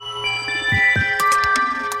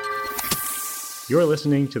You're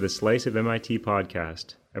listening to the Slice of MIT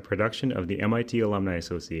podcast, a production of the MIT Alumni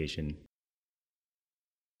Association.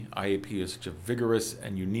 IAP is such a vigorous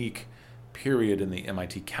and unique period in the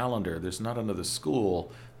MIT calendar. There's not another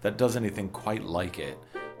school that does anything quite like it.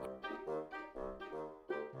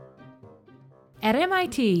 At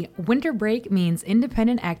MIT, winter break means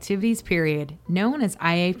Independent Activities Period, known as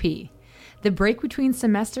IAP. The break between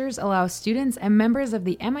semesters allows students and members of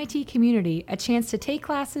the MIT community a chance to take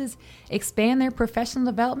classes, expand their professional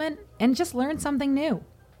development, and just learn something new.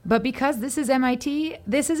 But because this is MIT,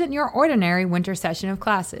 this isn't your ordinary winter session of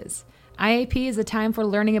classes. IAP is a time for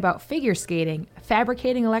learning about figure skating,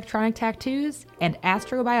 fabricating electronic tattoos, and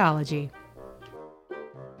astrobiology.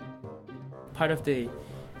 Part of the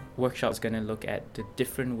workshop is going to look at the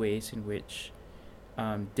different ways in which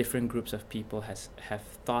different groups of people have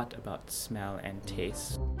thought about smell and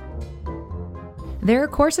taste. There are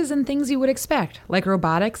courses and things you would expect, like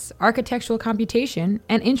robotics, architectural computation,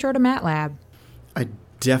 and Intro to MATLAB. I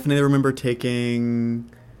definitely remember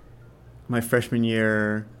taking my freshman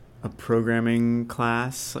year a programming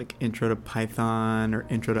class, like Intro to Python or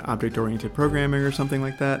Intro to Object-Oriented Programming or something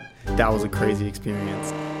like that. That was a crazy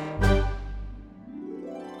experience.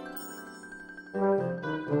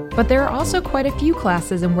 But there are also quite a few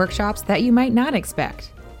classes and workshops that you might not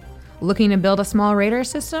expect. Looking to build a small radar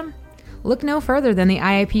system? Look no further than the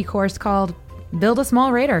IAP course called Build a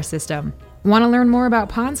Small Radar System. Want to learn more about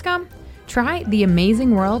pond scum? Try The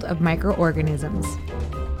Amazing World of Microorganisms.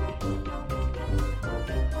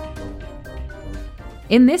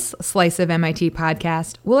 In this Slice of MIT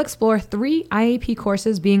podcast, we'll explore 3 IAP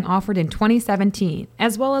courses being offered in 2017,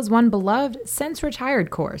 as well as one beloved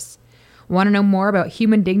since-retired course. Want to know more about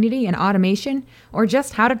human dignity and automation, or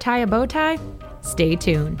just how to tie a bow tie? Stay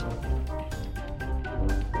tuned.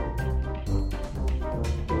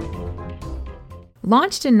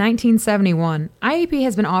 Launched in 1971, IAP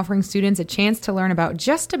has been offering students a chance to learn about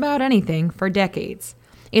just about anything for decades.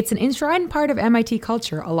 It's an enshrined part of MIT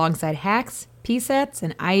culture alongside HACS, PSETs,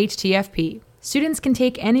 and IHTFP. Students can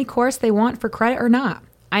take any course they want for credit or not.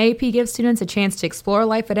 IAP gives students a chance to explore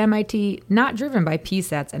life at MIT, not driven by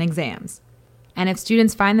PSETs and exams. And if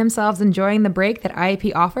students find themselves enjoying the break that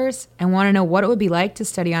IAP offers and want to know what it would be like to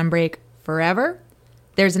study on break forever,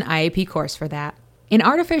 there's an IAP course for that. In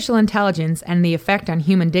Artificial Intelligence and the Effect on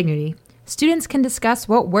Human Dignity, students can discuss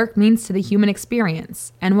what work means to the human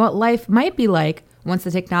experience and what life might be like once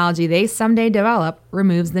the technology they someday develop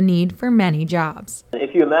removes the need for many jobs.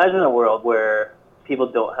 If you imagine a world where people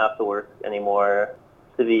don't have to work anymore,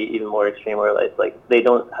 to be even more extreme, where it's like they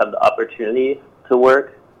don't have the opportunity to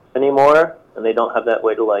work anymore, and they don't have that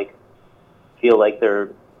way to feel like they're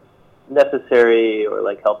necessary or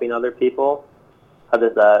helping other people, how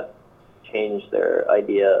does that change their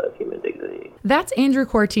idea of human dignity? That's Andrew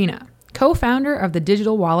Cortina, co-founder of the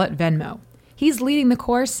digital wallet Venmo. He's leading the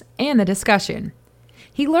course and the discussion.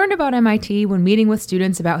 He learned about MIT when meeting with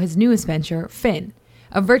students about his newest venture, Finn,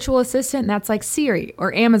 a virtual assistant that's like Siri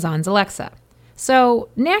or Amazon's Alexa. So,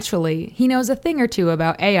 naturally, he knows a thing or two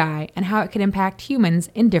about AI and how it can impact humans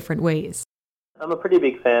in different ways. I'm a pretty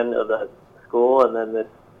big fan of the school, and then this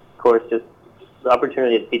course, just the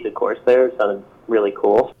opportunity to teach a course there sounded really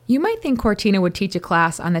cool. You might think Cortina would teach a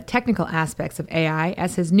class on the technical aspects of AI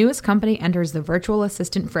as his newest company enters the virtual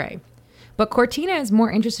assistant fray. But Cortina is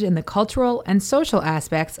more interested in the cultural and social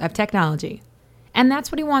aspects of technology. And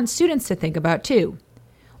that's what he wants students to think about too.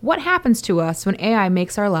 What happens to us when AI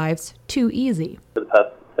makes our lives too easy? For the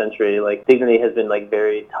past century, dignity has been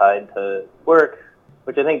very tied to work,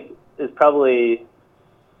 which I think is probably,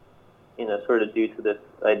 sort of due to this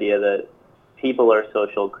idea that people are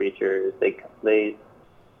social creatures.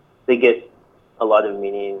 They get a lot of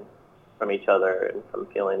meaning from each other and from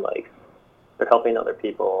feeling like they're helping other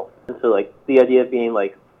people. And so the idea of being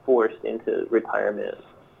forced into retirement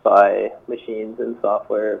by machines and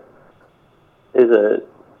software is a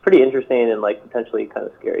pretty interesting and potentially kind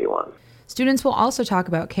of scary one. Students will also talk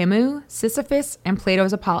about Camus, Sisyphus, and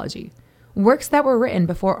Plato's Apology, works that were written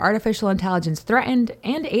before artificial intelligence threatened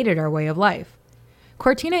and aided our way of life.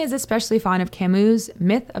 Cortina is especially fond of Camus'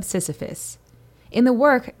 Myth of Sisyphus. In the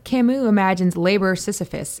work, Camus imagines labor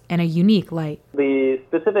Sisyphus in a unique light. The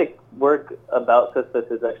specific work about Sisyphus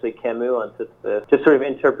is actually Camus on Sisyphus, just sort of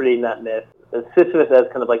interpreting that myth. Sisyphus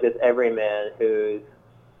as kind of this everyman whose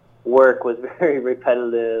work was very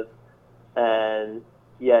repetitive, and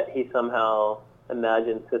yet he somehow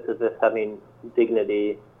imagined Sisyphus having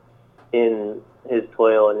dignity in his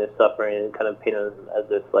toil and his suffering, and kind of painted him as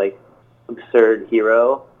this absurd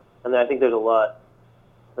hero. And I think there's a lot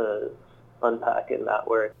to unpack in that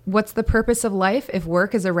work. What's the purpose of life if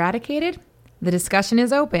work is eradicated? The discussion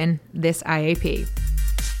is open this IAP.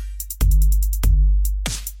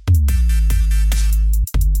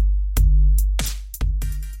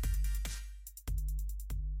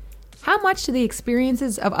 How much do the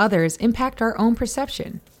experiences of others impact our own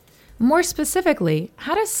perception? More specifically,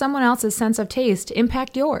 how does someone else's sense of taste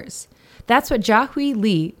impact yours? That's what Jiahui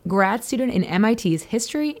Li, grad student in MIT's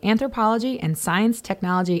History, Anthropology, and Science,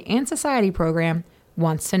 Technology, and Society program,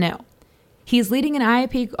 wants to know. He's leading an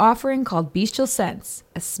IAP offering called Bestial Sense,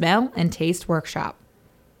 a smell and taste workshop.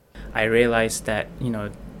 I realized that,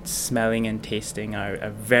 smelling and tasting are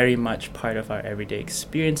very much part of our everyday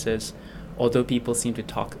experiences, although people seem to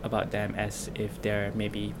talk about them as if they're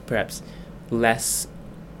maybe perhaps lesser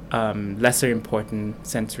important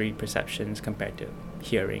sensory perceptions compared to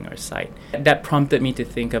hearing or sight. That prompted me to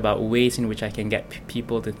think about ways in which I can get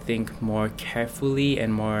people to think more carefully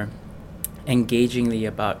and more engagingly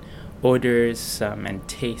about odors and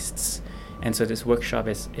tastes. And so this workshop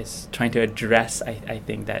is trying to address, I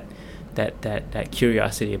think, that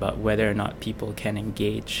curiosity about whether or not people can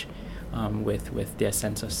engage with their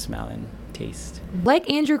sense of smell and taste. Like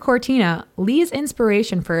Andrew Cortina, Lee's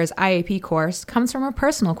inspiration for his IAP course comes from a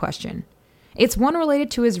personal question. It's one related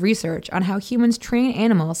to his research on how humans train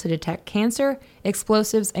animals to detect cancer,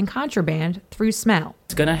 explosives, and contraband through smell.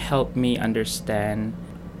 It's going to help me understand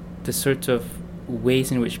the sorts of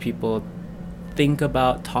ways in which people think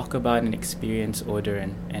about, talk about, and experience odor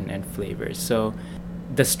and flavors. So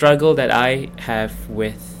the struggle that I have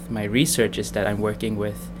with my research is that I'm working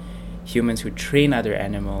with humans who train other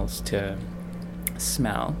animals to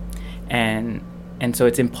smell, and so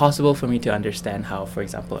it's impossible for me to understand how, for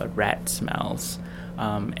example, a rat smells,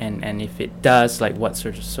 and if it does, like what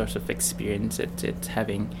sort of experience it's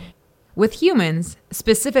having. With humans,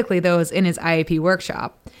 specifically those in his IAP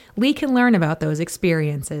workshop, Lee can learn about those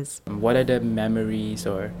experiences. What are the memories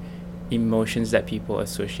or emotions that people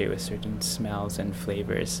associate with certain smells and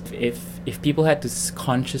flavors? If people had to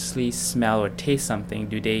consciously smell or taste something,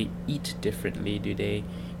 do they eat differently? Do they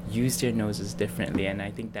use their noses differently? And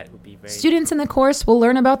I think that would be very... Students in the course will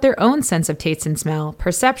learn about their own sense of taste and smell,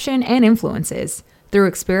 perception, and influences through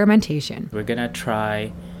experimentation. We're going to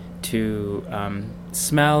try to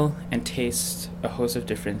smell and taste a host of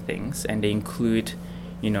different things, and they include,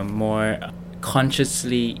 more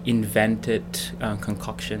consciously invented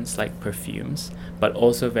concoctions like perfumes, but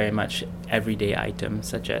also very much everyday items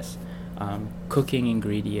such as cooking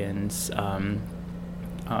ingredients,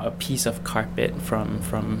 a piece of carpet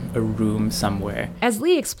from a room somewhere. As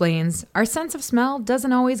Lee explains, our sense of smell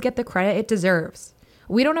doesn't always get the credit it deserves.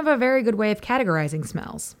 We don't have a very good way of categorizing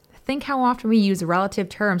smells. Think how often we use relative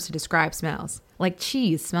terms to describe smells, like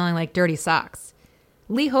cheese smelling like dirty socks.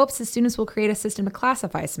 Lee hopes his students will create a system to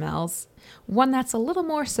classify smells, one that's a little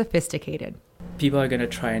more sophisticated. People are going to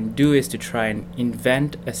try and do is to try and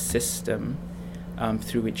invent a system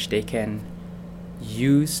through which they can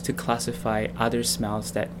use to classify other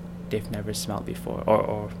smells that they've never smelled before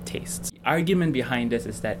or tastes. The argument behind this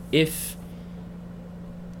is that if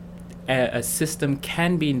a system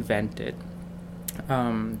can be invented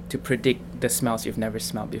to predict the smells you've never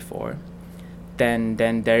smelled before, then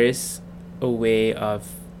there is a way of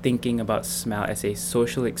thinking about smell as a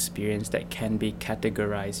social experience that can be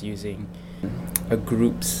categorized using a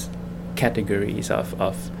group's categories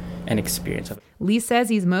of an experience. Lee says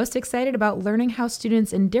he's most excited about learning how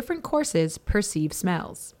students in different courses perceive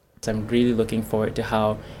smells. So I'm really looking forward to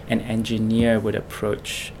how an engineer would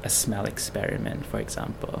approach a smell experiment, for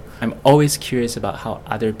example. I'm always curious about how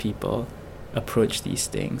other people approach these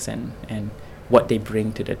things and what they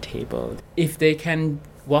bring to the table. If they can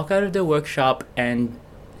walk out of the workshop and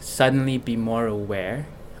suddenly be more aware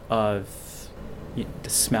of the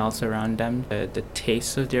smells around them, the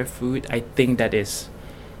taste of their food, I think that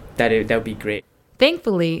would be great.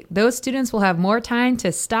 Thankfully, those students will have more time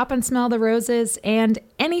to stop and smell the roses and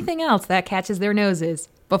anything else that catches their noses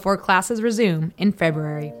before classes resume in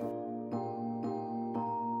February.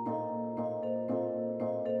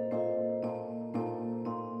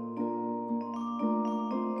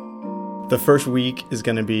 The first week is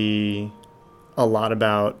going to be a lot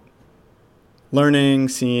about learning,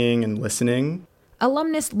 seeing, and listening.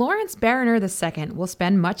 Alumnus Lawrence Barriner II will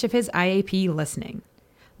spend much of his IAP listening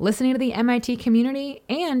to the MIT community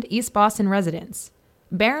and East Boston residents.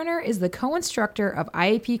 Barriner is the co-instructor of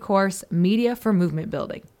IAP course Media for Movement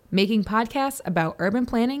Building, making podcasts about urban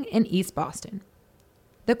planning in East Boston.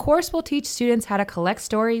 The course will teach students how to collect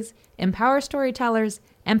stories, empower storytellers,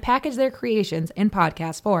 and package their creations in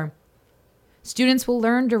podcast form. Students will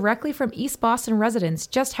learn directly from East Boston residents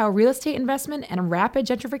just how real estate investment and rapid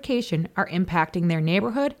gentrification are impacting their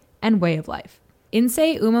neighborhood and way of life.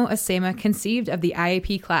 Insei Umo Asema conceived of the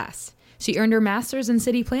IAP class. She earned her master's in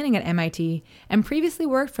city planning at MIT and previously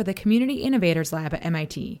worked for the Community Innovators Lab at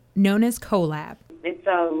MIT, known as CoLab. It's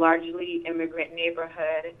a largely immigrant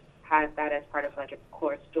neighborhood, has that as part of like its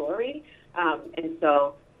core story. And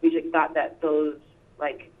so we just thought that those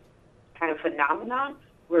like kind of phenomena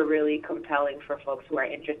were really compelling for folks who are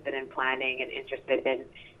interested in planning and interested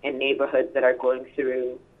in neighborhoods that are going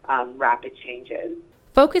through rapid changes.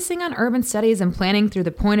 Focusing on urban studies and planning through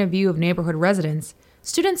the point of view of neighborhood residents,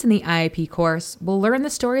 students in the IAP course will learn the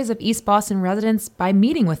stories of East Boston residents by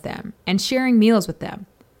meeting with them and sharing meals with them.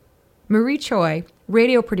 Marie Choi,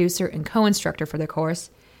 radio producer and co-instructor for the course,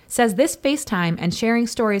 says this FaceTime and sharing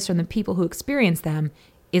stories from the people who experience them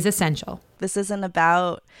is essential. This isn't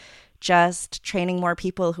about just training more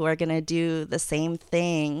people who are going to do the same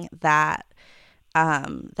thing that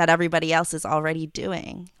everybody else is already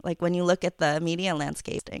doing. Like when you look at the media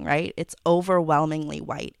landscaping, right? It's overwhelmingly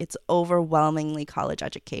white. It's overwhelmingly college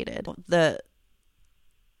educated. The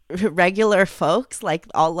regular folks, like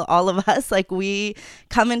all of us, like we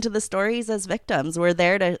come into the stories as victims. We're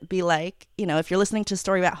there to be like, if you're listening to a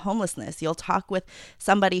story about homelessness, you'll talk with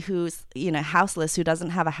somebody who's, houseless, who doesn't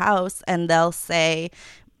have a house, and they'll say,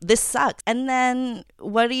 this sucks. And then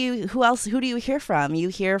who do you hear from? You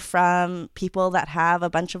hear from people that have a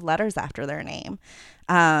bunch of letters after their name,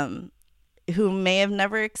 who may have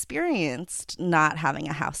never experienced not having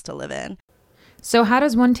a house to live in. So how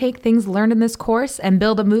does one take things learned in this course and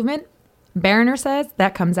build a movement? Bariner says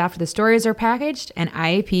that comes after the stories are packaged and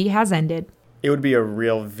IAP has ended. It would be a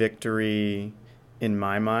real victory in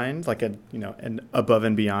my mind, like an above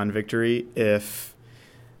and beyond victory, if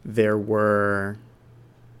there were,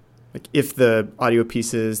 like, if the audio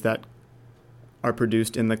pieces that are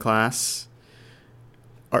produced in the class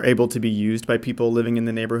are able to be used by people living in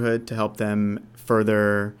the neighborhood to help them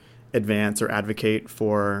further advance or advocate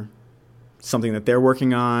for something that they're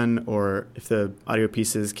working on, or if the audio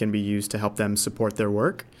pieces can be used to help them support their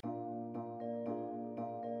work.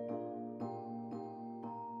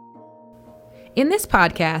 In this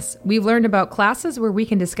podcast, we've learned about classes where we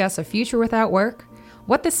can discuss a future without work,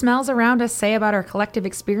 what the smells around us say about our collective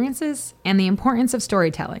experiences, and the importance of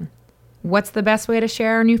storytelling. What's the best way to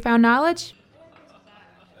share our newfound knowledge?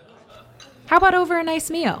 How about over a nice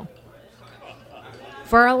meal?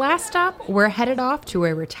 For our last stop, we're headed off to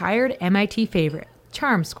a retired MIT favorite,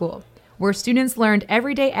 Charm School, where students learned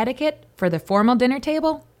everyday etiquette for the formal dinner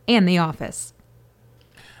table and the office.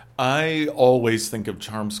 I always think of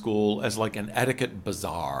Charm School as like an etiquette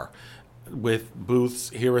bazaar with booths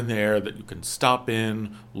here and there that you can stop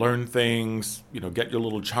in, learn things, get your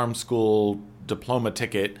little Charm School diploma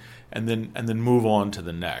ticket, and then move on to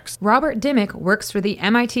the next. Robert Dimmick works for the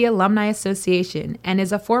MIT Alumni Association and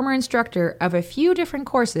is a former instructor of a few different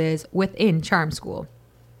courses within Charm School.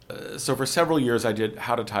 So for several years I did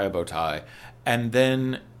How to Tie a Bow Tie, and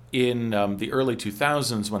then in the early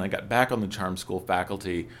 2000s, when I got back on the Charm School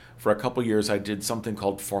faculty, for a couple years I did something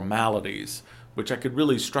called Formalities, which I could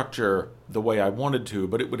really structure the way I wanted to,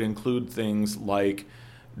 but it would include things like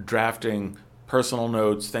drafting personal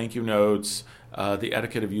notes, thank you notes, the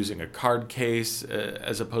etiquette of using a card case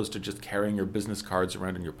as opposed to just carrying your business cards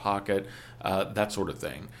around in your pocket, that sort of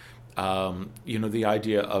thing. The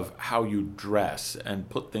idea of how you dress and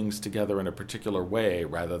put things together in a particular way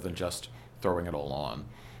rather than just throwing it all on.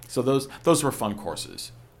 So those were fun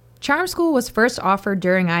courses. Charm School was first offered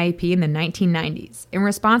during IAP in the 1990s in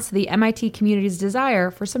response to the MIT community's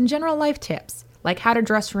desire for some general life tips, like how to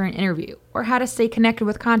dress for an interview or how to stay connected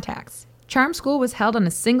with contacts. Charm School was held on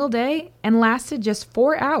a single day and lasted just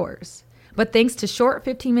 4 hours. But thanks to short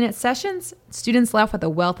 15-minute sessions, students left with a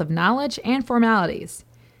wealth of knowledge and formalities,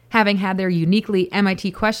 having had their uniquely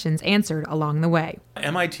MIT questions answered along the way.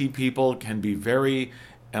 MIT people can be very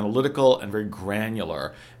analytical and very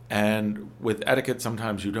granular. And with etiquette,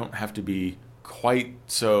 sometimes you don't have to be quite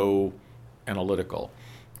so analytical.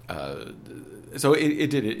 So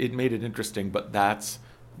it made it interesting, but that's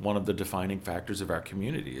one of the defining factors of our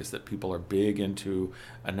community, is that people are big into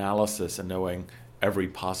analysis and knowing every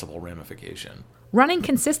possible ramification. Running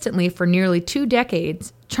consistently for nearly 2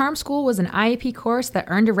 decades, Charm School was an IAP course that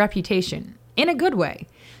earned a reputation, in a good way,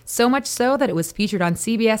 so much so that it was featured on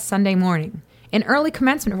CBS Sunday Morning. An early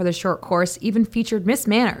commencement for the short course even featured Miss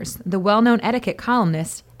Manners, the well-known etiquette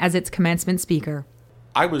columnist, as its commencement speaker.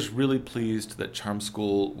 I was really pleased that Charm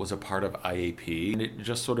School was a part of IAP, and it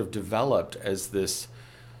just sort of developed as this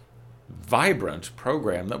vibrant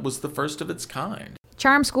program that was the first of its kind.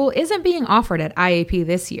 Charm School isn't being offered at IAP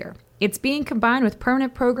this year. It's being combined with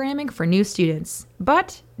permanent programming for new students.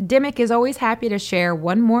 But Dimmick is always happy to share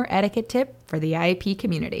one more etiquette tip for the IAP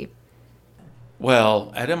community.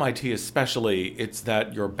 Well, at MIT especially, it's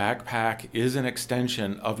that your backpack is an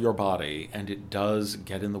extension of your body and it does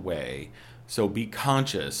get in the way. So be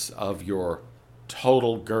conscious of your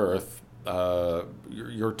total girth,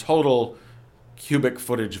 your total cubic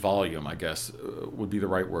footage volume, I guess, would be the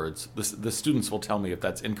right words. The students will tell me if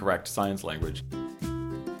that's incorrect science language.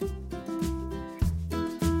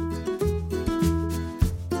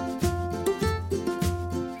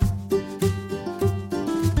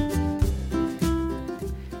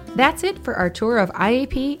 That's it for our tour of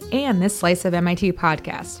IAP and this Slice of MIT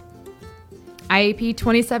podcast. IAP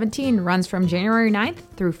 2017 runs from January 9th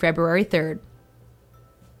through February 3rd.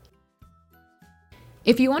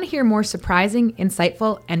 If you want to hear more surprising,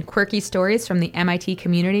 insightful, and quirky stories from the MIT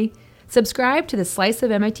community, subscribe to the Slice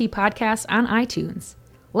of MIT podcast on iTunes.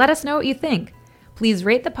 Let us know what you think. Please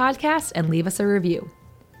rate the podcast and leave us a review.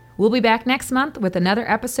 We'll be back next month with another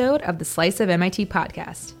episode of the Slice of MIT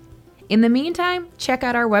podcast. In the meantime, check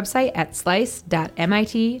out our website at slice.mit.edu.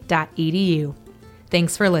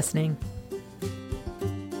 Thanks for listening.